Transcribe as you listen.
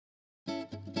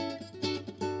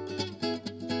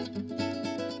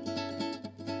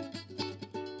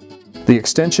The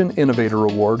Extension Innovator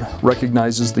Award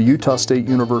recognizes the Utah State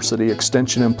University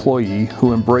Extension employee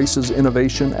who embraces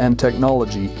innovation and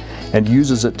technology and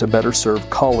uses it to better serve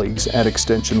colleagues and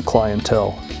Extension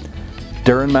clientele.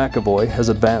 Darren McAvoy has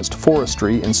advanced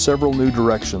forestry in several new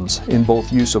directions in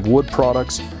both use of wood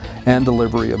products and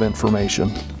delivery of information.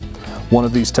 One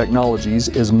of these technologies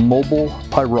is mobile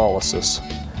pyrolysis.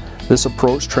 This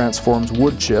approach transforms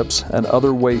wood chips and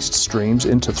other waste streams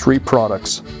into three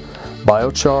products: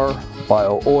 biochar,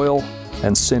 bio-oil,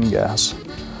 and syngas.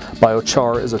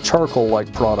 Biochar is a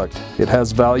charcoal-like product. It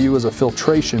has value as a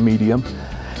filtration medium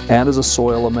and as a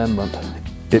soil amendment.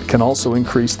 It can also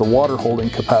increase the water holding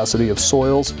capacity of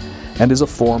soils and is a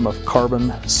form of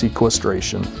carbon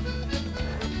sequestration.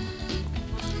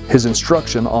 His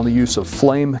instruction on the use of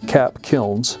flame cap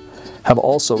kilns have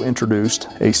also introduced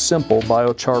a simple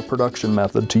biochar production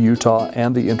method to Utah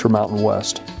and the Intermountain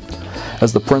West.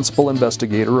 As the principal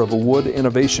investigator of a wood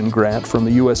innovation grant from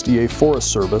the USDA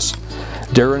Forest Service,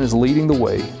 Darren is leading the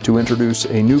way to introduce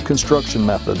a new construction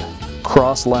method,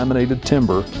 cross-laminated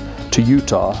timber, to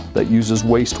Utah that uses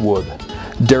waste wood.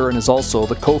 Darren is also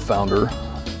the co-founder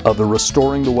of the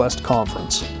Restoring the West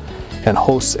Conference and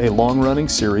hosts a long-running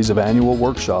series of annual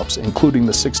workshops, including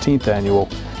the 16th annual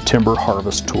Timber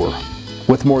Harvest Tour.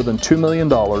 With more than $2 million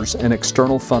in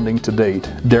external funding to date,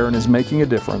 Darren is making a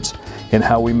difference in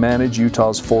how we manage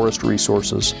Utah's forest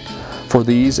resources. For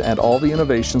these and all the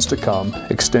innovations to come,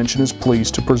 Extension is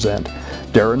pleased to present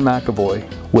Darren McAvoy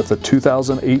with the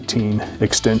 2018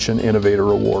 Extension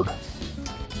Innovator Award.